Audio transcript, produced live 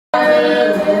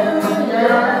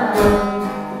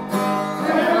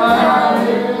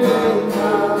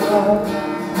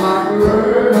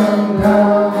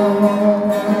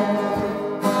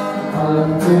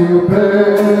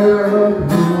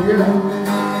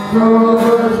so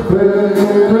much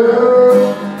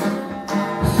better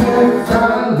since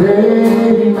I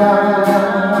laid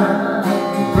my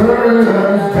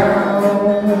burdens down.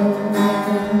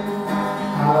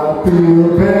 I feel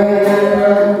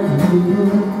better,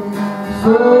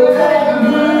 so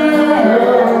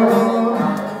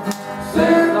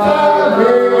since I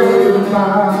laid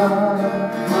my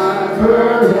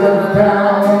burdens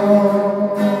down.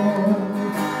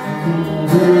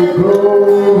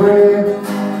 Glory,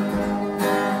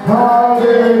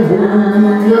 hallelujah,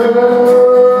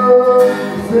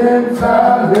 since I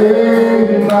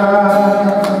laid my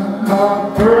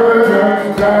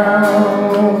burdens down.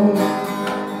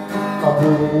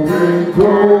 Glory,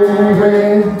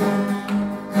 glory,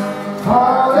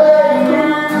 hallelujah,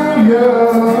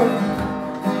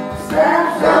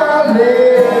 since I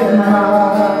laid my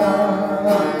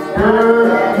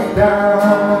burdens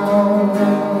down.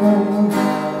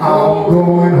 I'm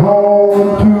going home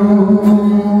to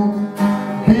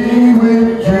be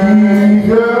with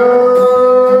Jesus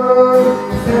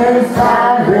since I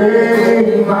laid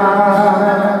my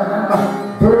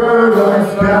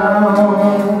burdens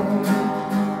down.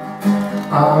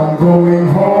 I'm going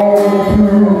home to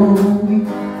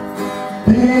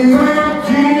be with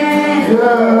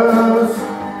Jesus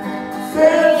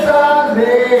since I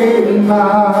laid my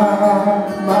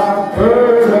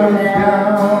burdens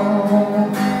down.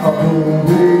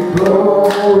 Glory,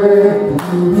 glory,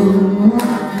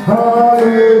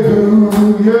 hallelujah,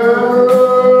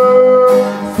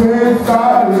 since I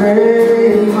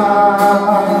laid my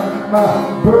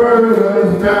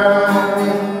burdens down.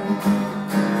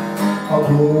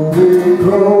 Glory,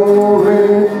 glory,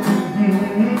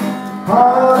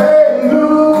 hallelujah,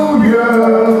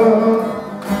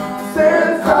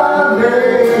 since I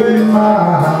laid my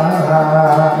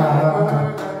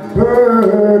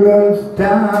burdens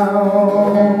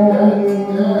down.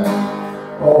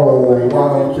 Oh, why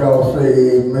don't y'all say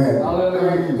amen?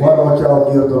 Why don't y'all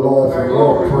give the Lord some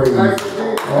more praise?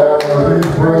 Oh,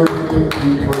 he's worthy to be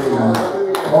praised.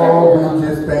 Oh, we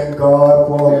just thank God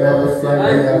for another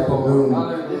Sunday afternoon.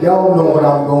 Y'all know what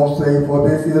I'm going to say, for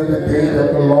this is the day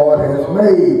that the Lord has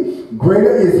made.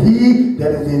 Greater is he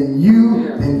that is in you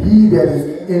than he that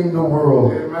is in the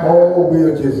world. Oh, we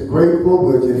are just grateful.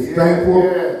 We're just thankful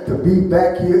to be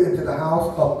back here into the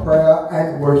house of prayer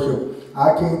and worship.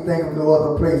 I can't think of no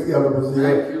other place, Elder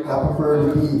Brazil, I prefer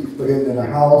to be but in the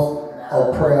house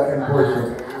of prayer and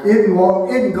worship. Isn't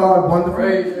God wonderful?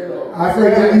 I say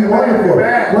that he's wonderful.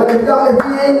 Well, if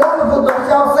he ain't wonderful, don't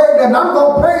y'all say that. I'm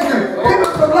going to praise him. Give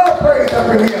us some love praise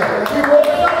up in here. He woke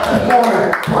us up this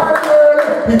morning. Right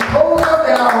early, he told us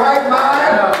in our right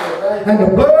mind, and the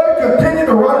blood continued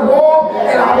to run warm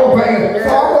in our veins. So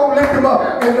I'm going to lift him up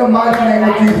in the mighty name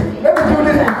of Jesus. Let me do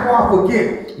this before I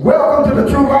forget. Welcome to the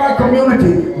True Vine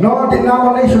Community,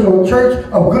 non-denominational church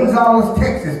of Gonzales,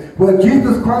 Texas, where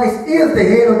Jesus Christ is the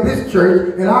head of this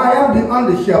church, and I am the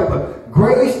under-shepherd.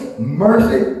 Grace,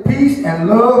 mercy, peace, and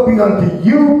love be unto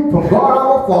you from God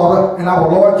our Father and our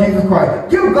Lord Jesus Christ.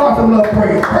 Give God some love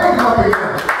praise. Praise him up here.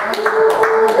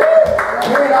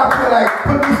 Man, I feel like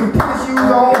putting me some tennis shoes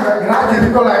on, and I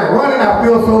just feel like running. I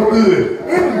feel so good.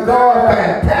 Isn't God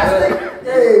fantastic?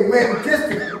 Amen.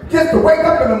 Just to wake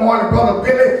up in the morning, Brother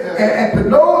Billy, and to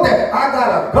know that I got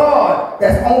a God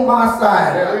that's on my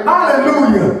side.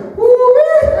 Hallelujah.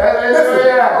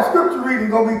 Listen, our scripture reading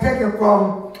is going to be taken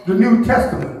from the New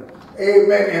Testament.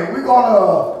 Amen. And we're going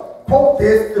to quote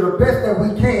this to the best that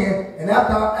we can. And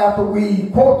after we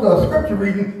quote the scripture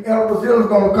reading, Elder Brazil is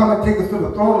going to come and take us to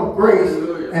the throne of grace.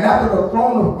 And after the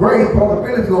throne of grace, Brother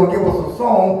Billy is going to give us a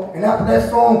song. And after that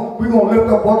song, we're going to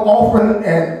lift up what offering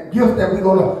and gifts that we're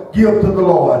going to give to the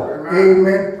Lord.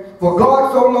 Amen. For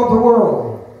God so loved the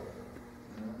world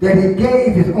that he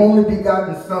gave his only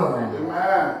begotten Son,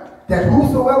 that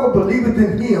whosoever believeth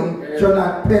in him shall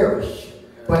not perish,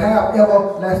 but have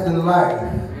everlasting life.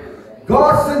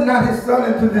 God sent not his Son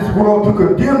into this world to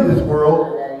condemn this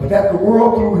world, but that the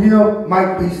world through him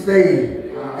might be saved.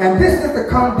 And this is the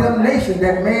condemnation,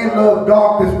 that man loved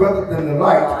darkness rather than the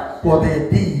light, for their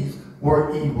deeds were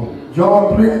evil.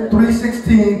 John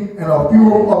 3:16 and a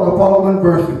few of the following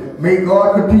verses. May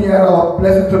God continue to add a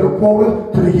blessing to the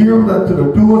quoters, to the hearers, and to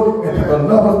the doers, and to the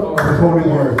lovers of his holy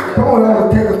word. Come on,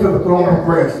 Lord, take us to the throne of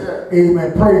grace.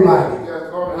 Amen. Pray mighty.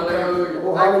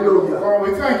 Oh, hallelujah. Lord,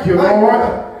 we thank you, Lord,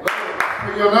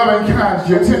 for your loving kindness,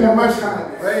 your tender mercy.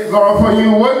 Lord, for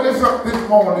you waking us up this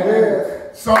morning.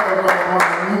 Started on a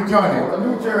new journey.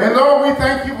 And Lord, we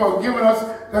thank you for giving us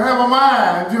to have a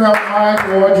mind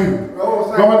toward you.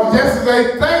 Lord, just to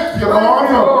say thank you, Lord,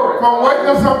 for waking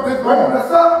us up this morning.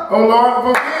 Oh Lord,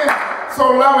 for being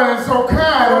so loving and so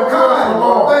kind and good,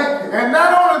 Lord.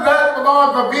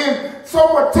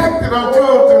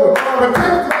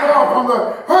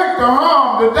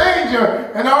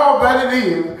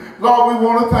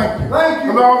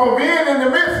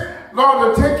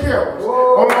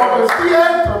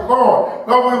 creator, Lord.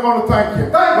 Lord, we want to thank you.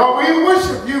 Lord, we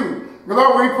worship you.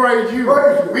 Lord, we praise you.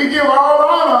 We give all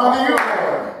honor unto you,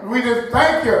 Lord. We just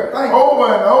thank you over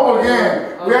and over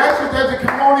again. We ask you that you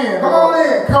come on in. Come on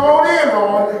in. Come on in,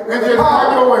 Lord. And just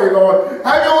have your way, Lord.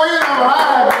 Have your way in our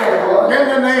lives, Lord. In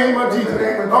the name of Jesus.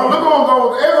 Lord, look on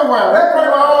those everywhere. We pray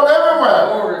for all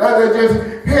everywhere. That they just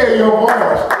hear your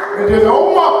voice. And just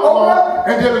open up, Lord.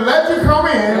 And just let you come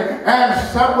in and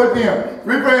sup with them.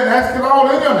 We pray and ask it all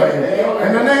in your name.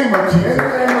 In the name of Jesus. In the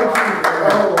name of Jesus.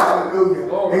 Oh,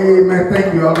 hallelujah. Amen.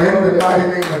 Thank you, all. In the mighty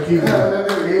name of Jesus. Amen.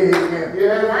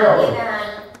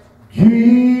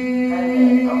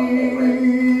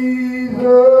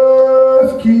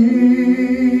 Jesus,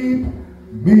 keep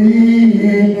me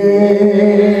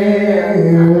near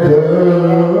the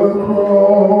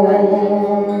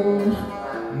cross.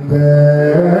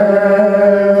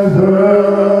 There's a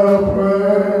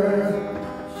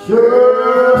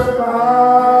precious fountain,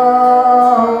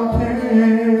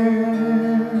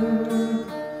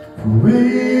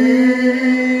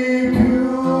 free to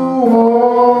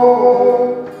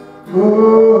all, a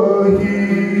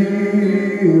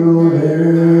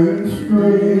healing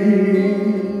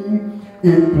stream.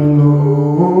 It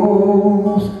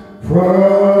flows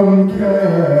from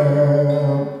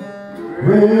Calvary's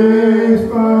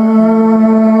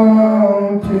fountain,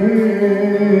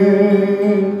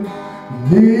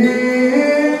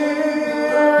 near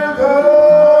the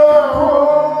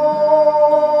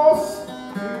cross,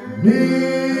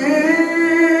 near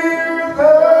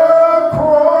the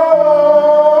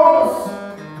cross,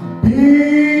 be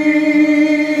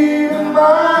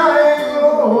my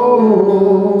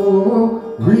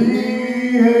glory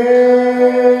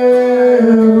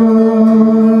ever.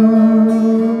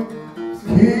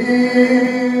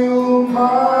 Heal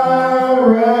my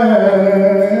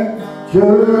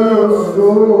rapturous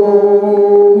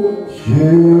soul,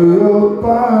 shall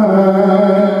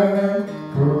find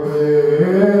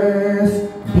rest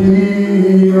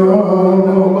beyond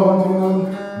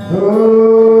the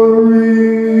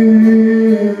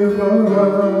river,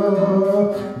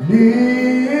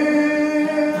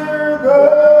 near the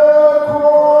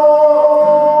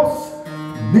cross,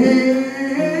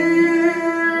 near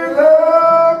the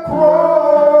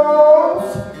cross,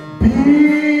 be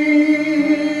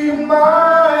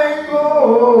my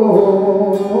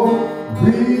glory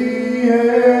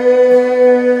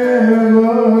ever.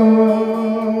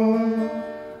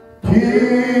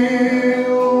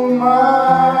 Till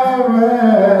my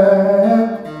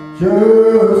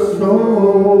rapturous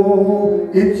soul,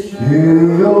 it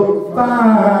shall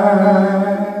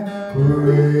find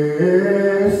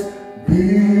rest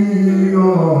beyond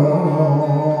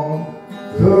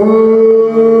the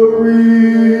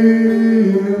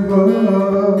river.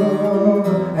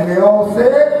 And they all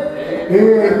said,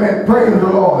 amen. Praise the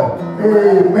Lord.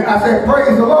 Amen. I said,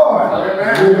 praise the Lord.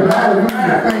 Amen.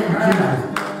 Hallelujah. Thank you, Jesus.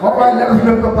 All right, let us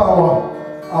lift up our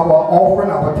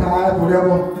offering, our tithes,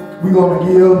 whatever we're going to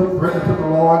give, bring it to the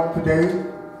Lord today.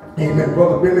 Amen.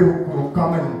 Brother Billy will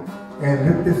come and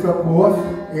lift this up for us.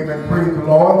 Amen. Praise the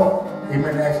Lord.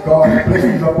 Amen. Ask God's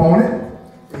blessings upon it.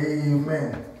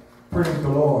 Amen. Praise the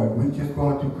Lord. We're just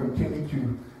going to continue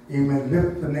to, amen,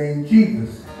 lift the name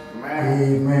Jesus.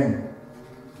 Amen.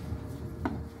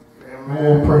 Amen.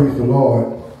 Oh, praise the Lord.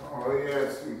 Oh,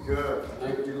 yes, we good.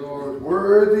 Thank you, Lord.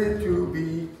 Worthy to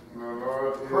be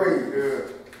Lord, praised.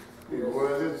 Good. He's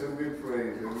worthy to be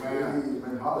praised. Amen.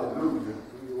 Amen. Hallelujah.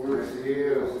 Yes, he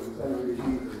is. Thank you,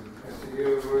 Jesus. Yes, he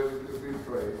is worthy to be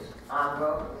praised. I'm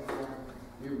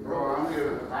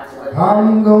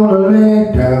gonna lay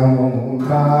down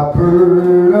my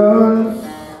burdens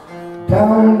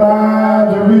down by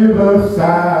the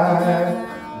riverside,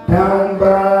 down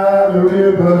by the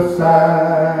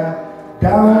riverside,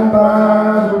 down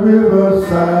by the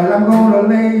riverside. I'm gonna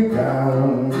lay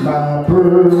down my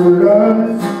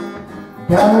burdens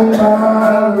down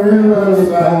by the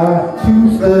riverside to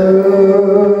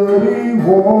study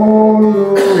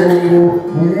water.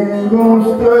 We ain't gonna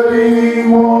study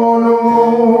water.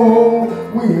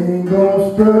 We ain't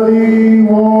gonna study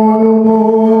water.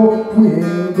 We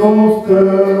ain't gonna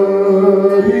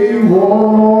study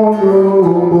water.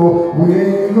 We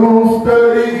ain't gonna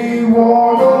study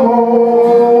water.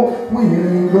 We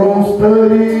ain't gonna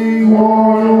study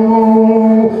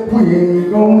water. We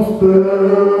ain't gonna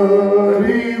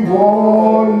study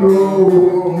water.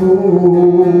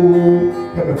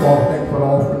 Heavenly Father, thank you for the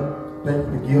offering. Thank you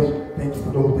for the gifts. Thank you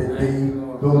for those that gave,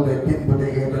 those that didn't, but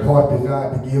they had the heart desire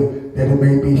to give, that it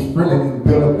may be strengthened and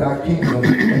build up thy kingdom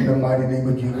in the mighty name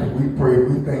of Jesus. We pray,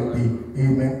 we thank thee.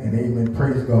 Amen and amen.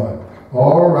 Praise God.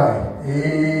 All right.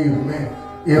 Amen.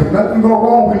 If nothing go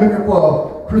wrong, we're looking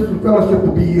for Christmas Fellowship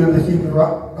will be here this evening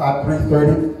at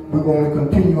 3:30. We're going to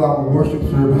continue our worship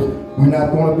service. We're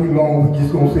not going to be long. We're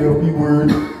just going to say a few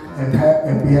words and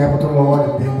be happy to the Lord,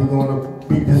 and then we're going to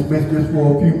be dismissed just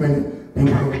for a few minutes.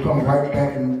 Then we're going to come right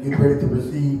back and get ready to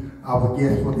receive our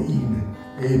guests for the evening.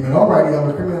 Amen. All right,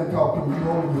 Elder, come in and talk to me. You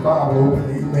hold your Bible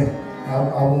open. Amen.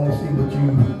 I want to see what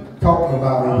you're talking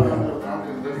about. Amen.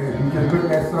 You just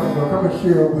looking at something. Come and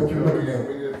share what you're looking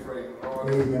at.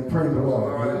 Amen. Praise the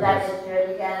Lord. Amen.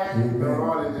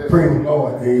 Praise the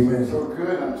Lord. Amen. So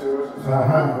good unto us.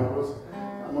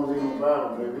 I'm gonna leave my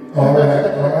Bible, baby. All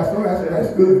right.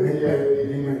 That's good.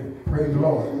 Amen. Praise the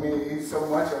Lord. I mean, he's so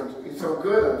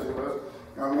good unto us.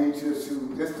 I mean,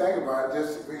 just think about it,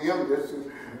 just for him, just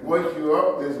to wake you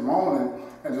up this morning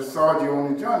and to start you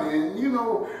on the journey. And you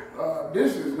know,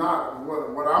 this is not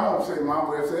what I'm gonna say my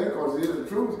way of saying, because it is the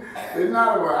truth. It's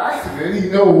not an accident. He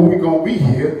know we're gonna be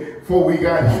here before we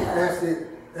got here. That's it.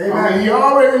 Amen. I mean, he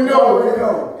already knows.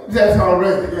 That's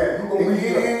already. Yeah, you gonna be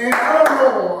here. And I don't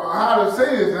know how to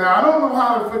say this now. I don't know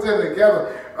how to put that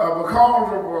together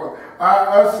because of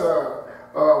us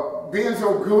being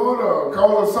so good, or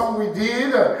because of something we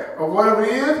did, or whatever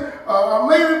it is.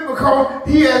 Maybe because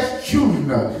he has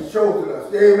chosen us. He chosen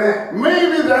us. Amen.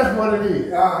 Maybe that's what it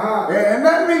is. And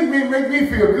that make me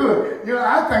feel good. You know,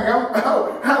 I think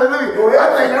hallelujah. I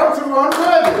think I'm too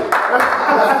unworthy.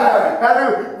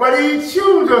 Hallelujah. But he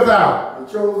chose us out. He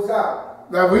chose us out.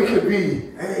 That we could be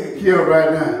here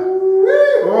right now.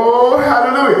 Oh,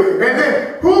 hallelujah. And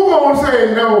then who gonna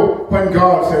say no when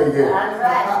God say yes?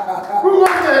 Who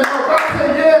gonna say no? God say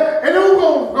yes. And who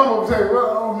gonna say, well,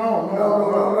 oh no,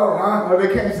 huh? No, they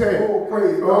can't say it. Oh,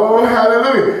 praise God. Oh,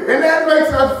 hallelujah. And that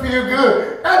makes us feel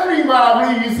good. That's the reason why I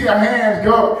believe you see our hands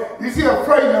go. You see us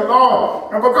praising the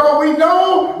Lord. And because we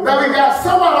know that we got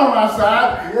somebody on our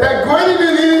side that greater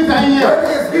than anything else.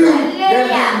 That is you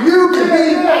can be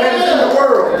that is in the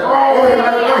world. Oh,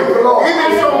 hallelujah. It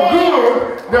is so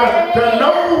good to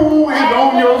know who is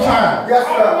on your side. Yes,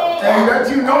 sir. And that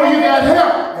you know you got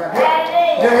help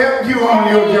to help you on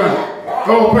your journey.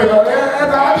 Oh, praise God. I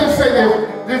just say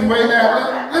this way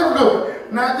now. Let's look.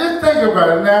 Now, just think about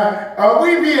it. Now, we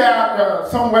be out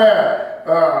somewhere,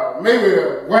 maybe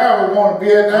where we want to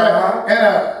be at now, and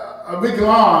a big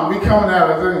lawn, we coming out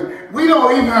of things. We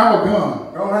don't even have a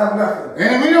gun. Don't have nothing.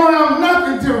 And we don't have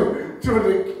nothing to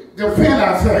defend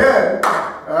ourselves. Yeah.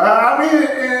 I mean,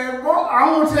 I'm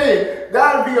going to tell you,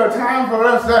 that'll be a time for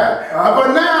us that.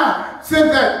 But now,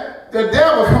 since the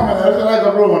devil coming at us like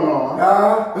a rolling on,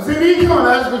 see, he coming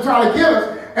at us to try to get us.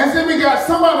 And since we got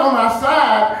somebody on our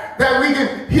side that we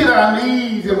can hit our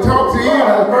knees and talk to him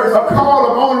or call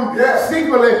upon him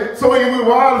secretly so he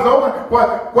will eyes open.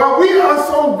 Well, we are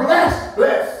so blessed.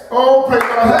 Oh, praise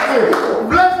God.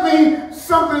 Bless me,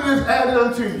 something is added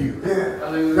unto you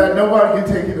that nobody can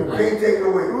take it away. Can't take it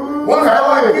away. Once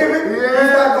God give it,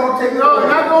 he's not going to take it away. No,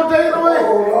 not going to take it away.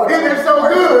 Oh, it is so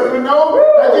good to know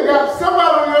that you got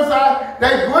somebody on your side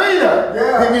that's greater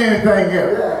than anything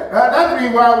else. That's the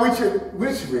reason why we should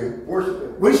worship him.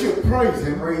 We should praise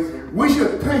him. We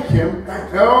should thank him.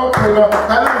 Oh,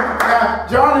 now,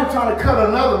 John is trying to cut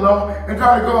another loan and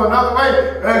trying to go another way,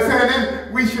 saying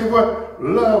then we should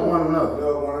love one another.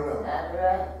 Love one another. That's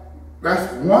right.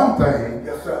 That's one thing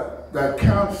that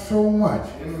counts so much.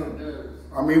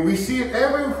 I mean, we see it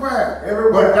everywhere.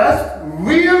 But that's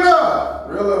real love.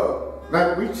 Real love.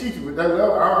 Like we teach you with that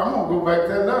love. I'm going to go back to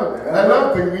that love. That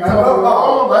love thing we talk about.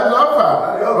 Oh, that love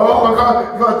power.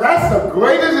 Because that's the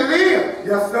greatest it is.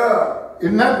 Yes, sir.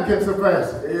 And nothing can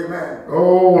surpass it. Amen.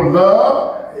 Oh,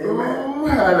 love. Amen. Ooh,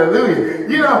 hallelujah.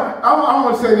 You know, I'm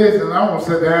going to say this and I'm going to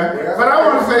sit down. But I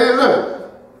want to say this, look.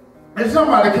 If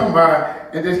somebody come by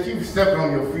and just keep stepping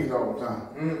on your feet all the time.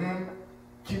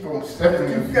 Keep on stepping on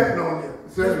your feet. Stepping on you.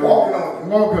 Just walking on you.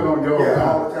 Walking on you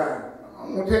all the time.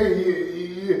 I'm going to tell you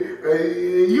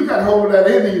got to hold that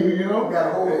in you, you know. You got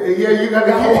to hold it. You got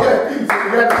to keep that peace. You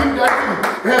got to keep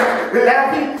that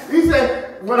peace. He said,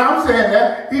 when I'm saying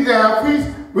that, he said, have peace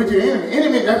with your enemy.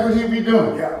 Enemy, that's what he be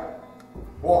doing. Yeah.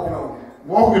 Walking on you.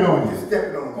 Walking on you. Just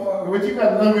stepping on you. But you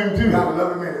got to love him too. You got to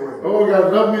love him anyway. Oh, you got to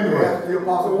love him anyway. That's the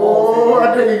Apostle Paul said. Oh, I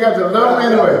think you got to love him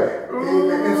anyway.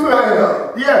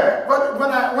 Yeah, but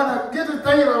when I get to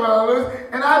thinking about all this,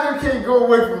 and I just can't go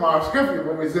away from our scripture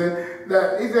when we said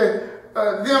that, he said,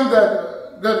 them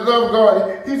that love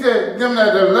God, he said, them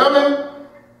that love him,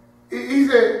 he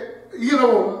said, you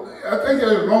know, I think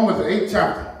it's Romans 8th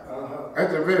chapter, at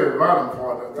the very bottom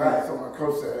part of that, somewhere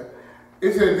close there.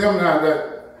 It said, them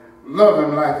that love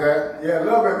him like that. Yeah,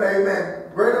 love him, amen.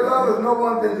 Greater love is no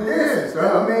one than this.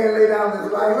 A man lay down his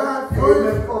life for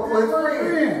his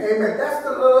friend. Amen. That's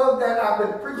the love that I've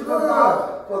been preaching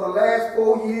about for the last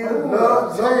 4 years.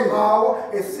 Love,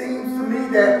 power. It seems to me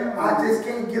that I just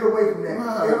can't get away from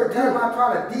that. Every time I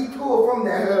try to detour from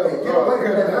that and get away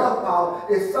from that love power,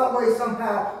 it's some way,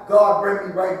 somehow, God brings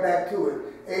me right back to it.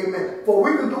 Amen. For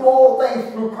we can do all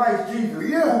things through Christ Jesus,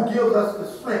 who gives us the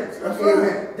strength.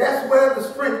 Amen. That's where the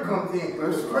strength comes in.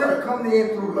 The strength comes in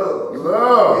through love.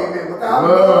 Amen. Without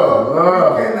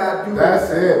love, we cannot do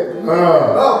That's it.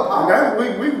 Love. That's,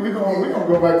 we gonna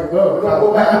go back to love. We're going to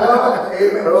go back to love.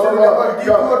 Amen. We should never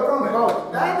detour from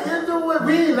it. That is the way.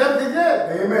 We ain't left it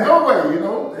yet. Amen. No way, you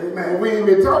know. Amen. We ain't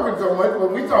been talking so much,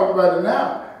 but we talk about it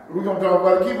now. We're going to talk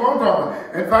about it, keep on talking.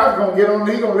 And God's going to get on,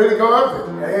 he's going to really go up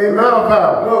it. Amen. Love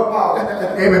power. Love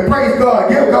power. Amen. Praise God.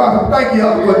 Give God some thank you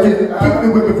for just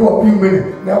keeping with me for a few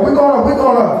minutes. Now we're gonna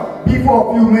be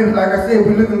for a few minutes. Like I said,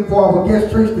 we're looking for our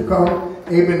guest church to come.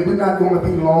 Amen. We're not going to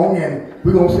be long, and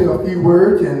we're going to say a few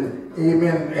words, and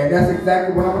amen. And that's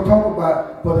exactly what I'm going to talk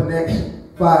about for the next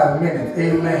 5 minutes.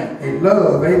 Amen. And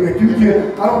love. Amen.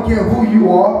 I don't care who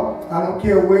you are. I don't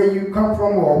care where you come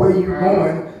from or where you're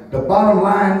going. The bottom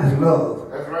line is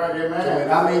love. That's right, amen.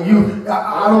 I mean,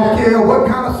 I don't care what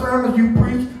kind of sermons you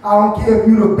preach. I don't care if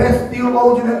you're the best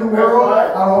theologian in the world.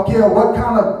 Right. I don't care what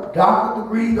kind of doctorate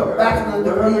degree or bachelor's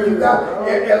degree you got.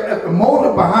 If the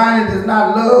motive behind it is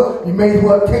not love, you may as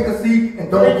well take a seat and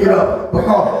don't get up.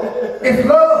 Because it's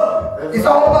love. It's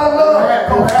all about love.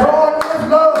 Because God is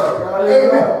love.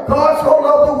 Amen. God so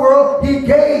loved the world, he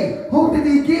gave. Who did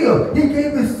he give? He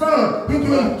gave his son. He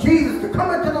gave Jesus to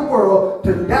come into the world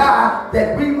to die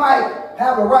that we might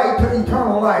have a right to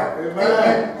eternal life.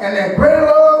 And that greater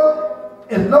love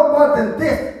is no more than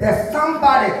this, that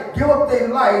somebody give up their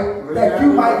life that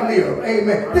you might live.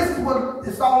 Amen. This is what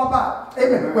it's all about.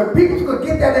 Amen. When people could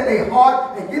get that in their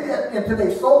heart and get that into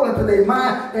their soul, into their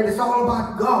mind, that it's all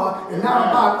about God and not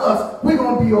about us, we're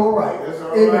going to be all right.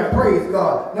 Amen. Praise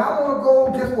God. Now I want to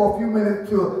go just for a few minutes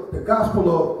to the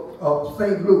Gospel of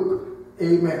St. Luke.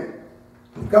 Amen.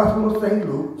 The Gospel of St.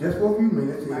 Luke, just for a few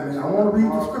minutes. Amen. I want to read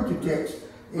the scripture text.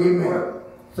 Amen.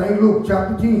 St. Luke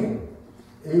chapter 10.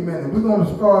 Amen. And we're going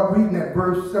to start reading at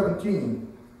verse 17.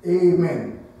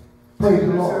 Amen. Praise the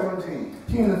Lord. 10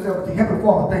 and 17. Heavenly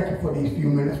Father, thank you for these few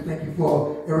minutes. Thank you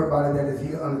for everybody that is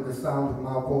here under the sound of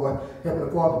my voice.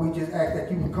 Heavenly Father, we just ask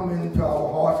that you would come into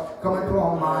our hearts, come into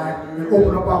our mind, and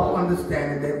open up our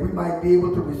understanding that we might be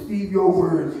able to receive your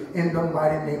words in the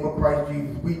mighty name of Christ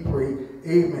Jesus. We pray.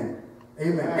 Amen.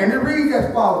 Amen. And it reads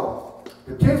as follows.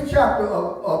 The 10th chapter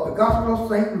of the Gospel of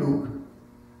St. Luke,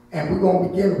 and we're going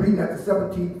to begin reading at the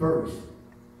 17th verse.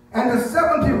 And the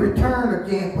 70 returned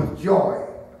again with joy,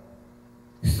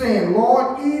 saying,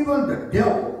 Lord, even the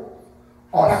devil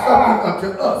are subject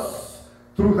unto us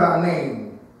through thy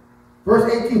name.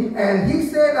 Verse 18, and he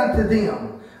said unto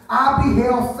them, I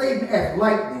beheld Satan as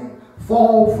lightning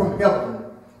fall from heaven.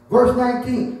 Verse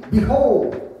 19,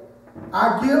 behold,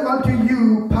 I give unto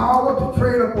you power to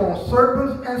tread upon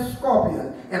serpents and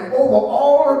scorpions, and over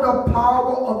all of the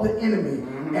power of the enemy,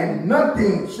 and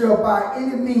nothing shall by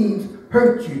any means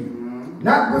hurt you.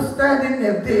 Notwithstanding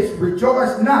in this,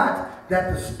 rejoice not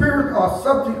that the spirits are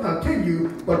subject unto you,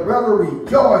 but rather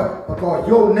rejoice because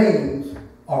your names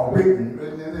are written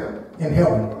in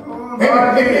heaven.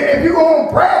 If you're going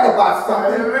to brag about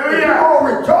something, if you're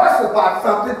going to rejoice about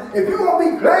something, if you're going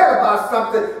to be glad about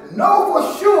something, know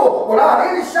for sure, without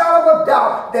any shadow of a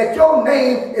doubt, that your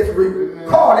name is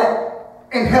recorded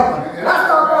in heaven. And I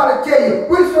start by to tell you,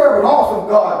 we serve an awesome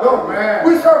God, don't we?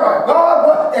 We serve a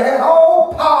God that has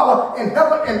all power in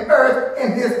heaven and earth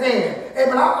in his hand.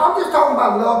 Amen. I'm just talking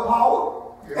about love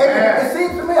power. Amen. It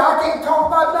seems to me I can't talk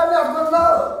about nothing else but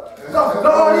love. Because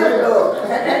God is love.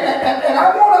 And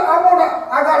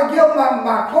I gotta give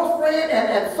my close friend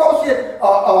and associate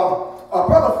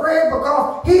Brother Fred,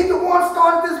 because he's the one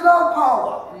started this love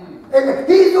power. Amen.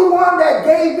 He's the one that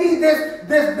gave me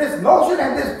this notion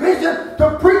and this vision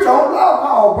to preach on love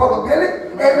power, Brother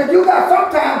Billy. Amen.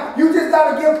 Sometimes you just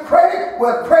got to give credit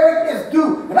where credit is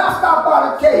due. And I stop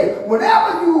by to tell you,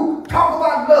 whenever you talk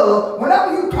about love,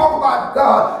 whenever you talk about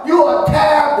God, you will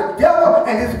tear the devil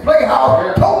and his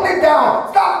playhouse totally down.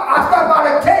 I stop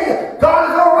by to tell you, God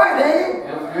is all right, ain't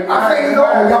he? I say he's all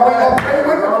right. Y'all ain't going to pray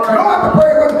with me? You don't have to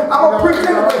pray with me. I'm going to preach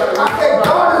anyway. I say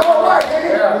God is all right, ain't he?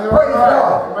 Praise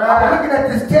God. I'm looking at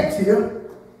this text here,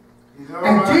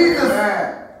 and Jesus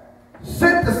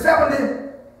sent the 70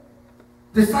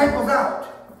 disciples out.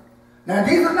 Now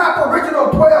these are not the original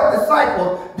 12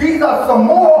 disciples. These are some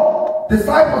more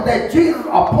disciples that Jesus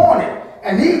appointed,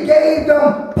 and he gave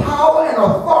them power and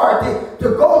authority to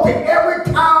go to every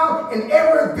town and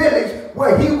every village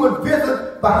where he would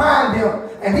visit behind them,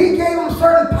 and he gave them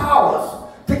certain powers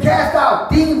to cast out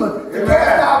demons, to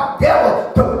cast out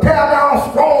devils, to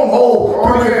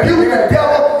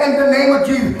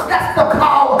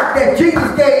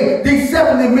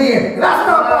men. And I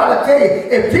start by to tell you,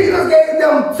 if Jesus gave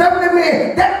them 70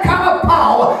 men that kind of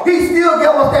power, he still gave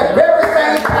us that very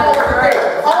same power today.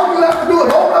 All you have to do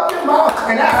is open up your mouth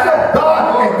and ask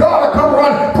God, and God will come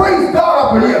running. Praise God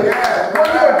up in here. What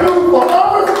he'll do for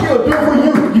others, he'll do for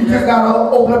you. You just got to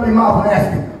open up your mouth and ask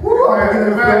him. I'm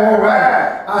beginning to feel all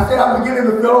right. I said I'm beginning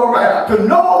to feel all right. To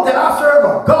know that I serve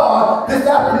a God this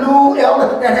afternoon,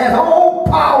 elder, that has all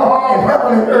power in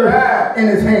heaven and earth in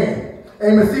his hand.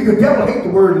 Amen. See, the devil hates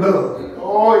the word love.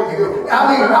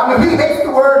 I mean, he hates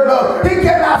the word love. He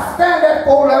cannot stand that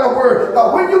four-letter word.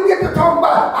 But when you get to talk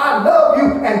about I love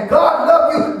you and God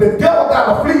love you, the devil got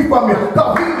to flee from you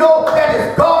because he knows that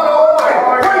it's God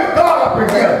Almighty. Praise God up in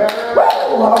here.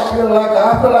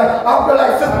 I feel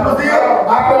like Sister Brazil.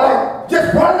 I feel like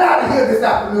just running out of here this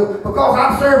afternoon because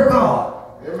I serve God.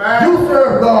 Amen. You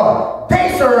serve God.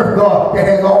 They serve God that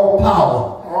has all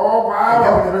power. All power.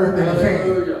 Heaven and earth in his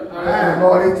hand.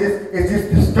 Lord, it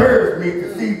just disturbs me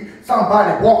to see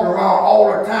somebody walking around all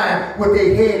the time with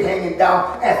their head hanging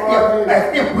down as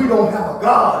if we don't have a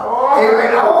God.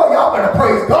 Amen. All y'all better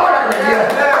praise God out here.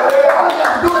 All you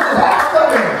have to do is just ask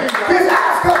him. Just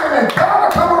ask him and God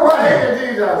will come running.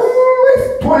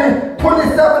 It's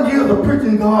 27 years of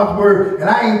preaching God's word, and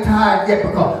I ain't tired yet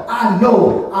because I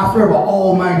know I serve an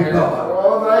almighty God.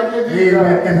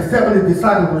 Amen. And the 70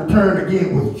 disciples returned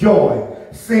again with joy,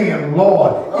 saying,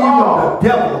 Lord, even the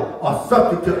devil are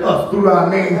subject to us through our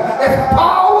name. There's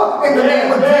power in the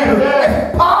name of Jesus.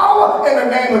 There's power in the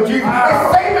name of Jesus.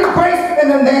 There's saving grace in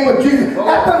the name of Jesus.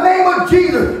 At the name of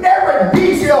Jesus, every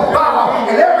knee shall bow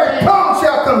and every tongue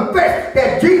shall confess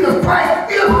that Jesus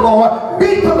Christ is Lord.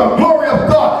 Be to the glory of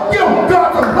God. Give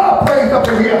God some love praise up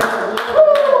in here.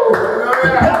 The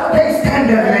devil can't stand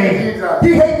that name.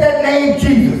 He hates that name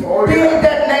Jesus. He hates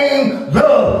that name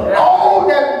love. All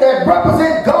that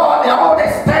represent God and all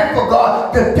that stand for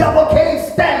God, the devil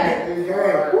can't stand it.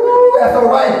 That's all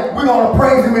right. We're going to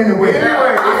praise him anyway.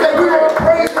 I said we're going to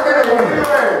praise him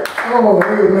anyway. Oh,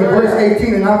 amen. Verse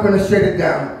 18, and I'm going to shut it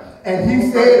down. And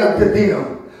he said unto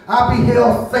them, I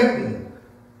beheld Satan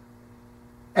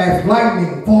as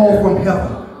lightning fall from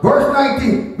heaven. Verse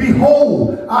 19,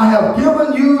 behold, I have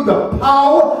given you the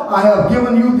power, I have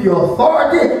given you the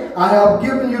authority, I have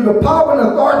given you the power and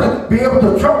authority to be able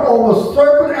to trample over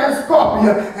serpent and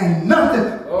scorpion, and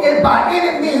nothing by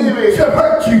any means shall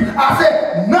hurt you. I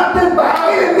said, nothing by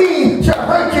any means shall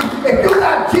hurt you. If you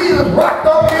got Jesus wrapped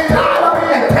up, tied up,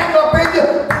 and tangled up in you,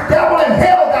 the devil and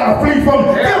hell got to flee from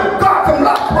you. Give God some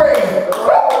love praise.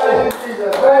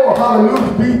 Oh,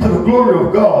 hallelujah be to the glory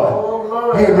of God.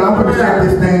 Hey, man, I'm going to shut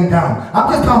this thing down.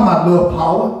 I'm just talking about love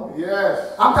power.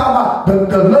 Yes. I'm talking about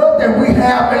the love that we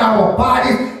have in our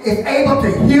bodies is able to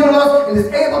heal us and is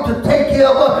able to take care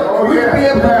of us. And we can be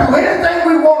able to do anything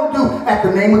we want to do at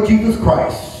the name of Jesus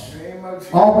Christ.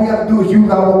 All we have to do is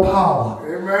use our power.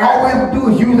 Amen. All we have to do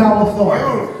is use our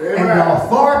authority. And the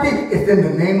authority is in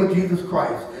the name of Jesus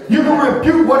Christ. You can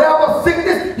rebuke whatever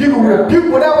sickness, you can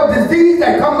rebuke whatever disease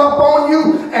that comes up on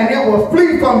you, and it will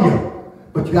flee from you.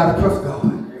 But you got to trust God.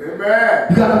 Amen.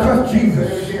 You got to trust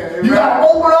Jesus. Amen. You got to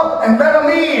open up and let him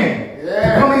in.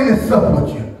 Yeah. To come in and sup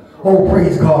with you. Oh,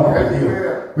 praise God.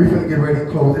 We're going to get ready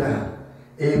to close it out.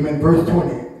 Amen. Verse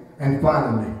 20. And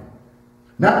finally,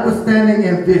 notwithstanding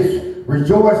in this,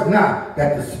 rejoice not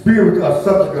that the spirits are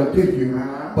subject unto you,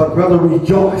 but rather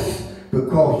rejoice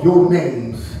because your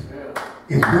names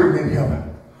is written in heaven.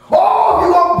 Oh, if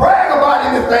you're going to brag about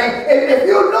anything, if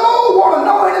you want to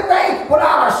know anything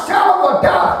without a shadow of a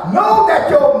doubt, know that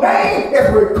your name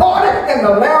is recorded in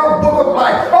the Lamb's Book of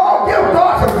Life. Oh, give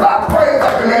God some love praise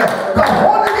up in there. Because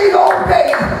one of these old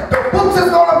days, the books is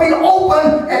going to be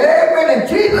open, and amen, and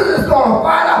Jesus is going to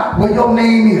find out where your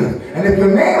name is. And if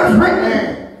your name is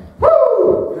written,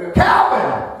 woo, Calvin,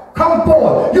 come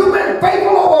forward. You've been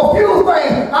faithful over a few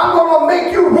things. I'm going to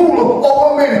make you ruler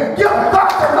over many. Give God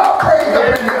some love praise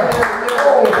up in here.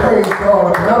 Oh, praise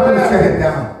God. I'm going to shut it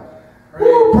down.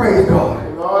 Woo, praise God.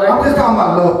 I'm just talking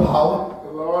about love power.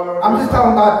 I'm just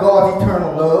talking about God's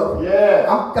eternal love. Yeah.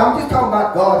 I'm just talking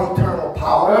about God's eternal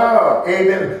power.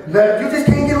 Amen. You just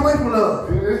can't get away from love.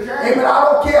 Amen. I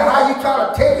don't care how you try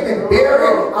to take it and bury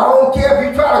it. I don't care if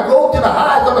you try to go to the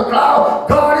heights of the cloud.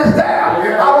 God is there.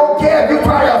 I don't care if you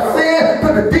try to ascend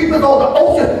to the deepest of the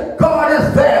ocean. God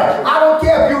is there. I don't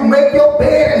care if you make your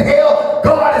bed in hell.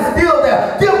 God is still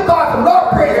there. Give God some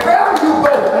love praise. Wherever you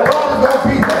go, God is going to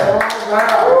be there.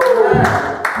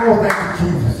 Oh, thank you,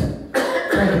 Jesus.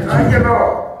 Thank you, thank you,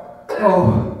 Lord.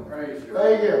 Oh,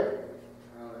 thank you.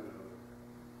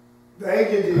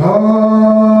 Thank you, Jesus.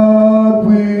 God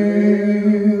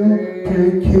will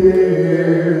take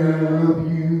care of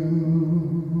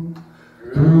you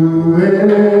through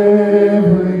it.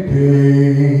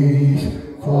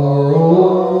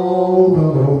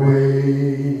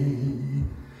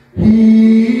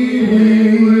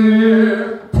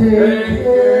 take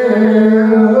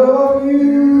care of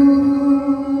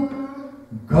you.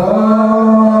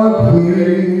 God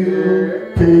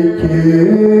will take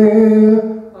care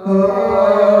of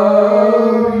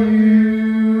you.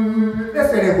 Let's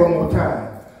say that one more time.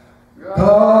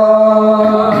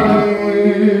 God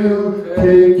will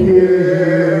take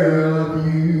care of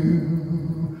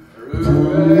you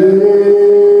through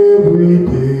every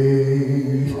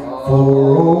day for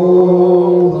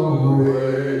all the way.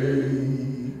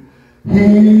 He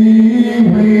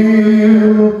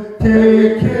will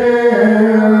take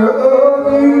care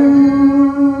of you.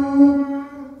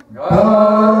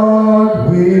 God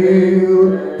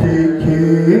will take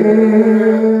care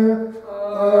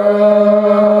of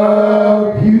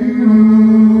you.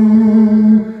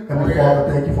 Heavenly Father,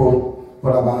 thank you for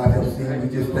what our eyes have seen. We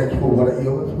just thank you for what our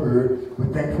ears have heard. We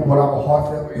thank you for what our hearts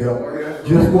have felt.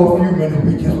 Just for a few minutes,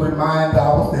 we just remind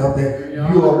ourselves that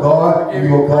you are God, and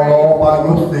you are God all by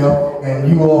yourself, and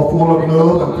you are full of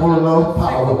love and full of love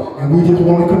power. And we just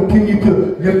want to continue to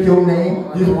lift your name.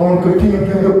 Just want to continue to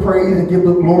give the praise and give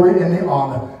the glory and the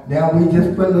honor. Now we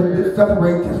just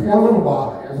separate just for a little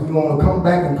while. We're going to come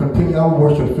back and continue our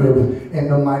worship service. In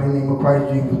the mighty name of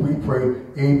Christ Jesus, we pray.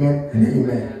 Amen and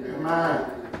amen. Amen.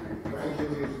 Thank you,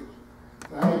 Jesus.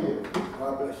 Thank you.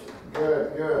 God bless you. Good,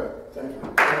 good. Thank you.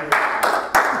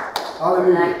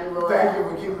 Hallelujah. Thank you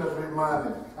for keeping us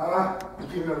reminded. For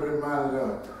keeping us reminded of.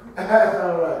 That's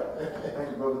all right. Thank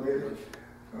you, Brother Billy.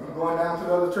 You going down to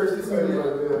the other church this evening? You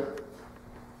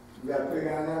got to put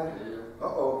down there? Yeah.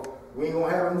 Uh-oh. We ain't going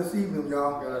to have them this evening,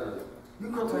 y'all. You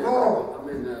go tomorrow. I'm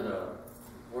in that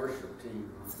worship team.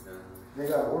 They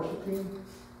got a worship team?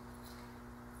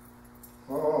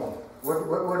 Oh.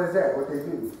 What is that? What they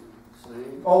do?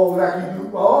 Sing. Oh, like you do?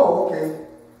 Oh, okay.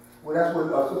 Well, that's what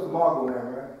Sister Margot now,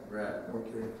 right? Right.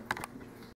 Okay.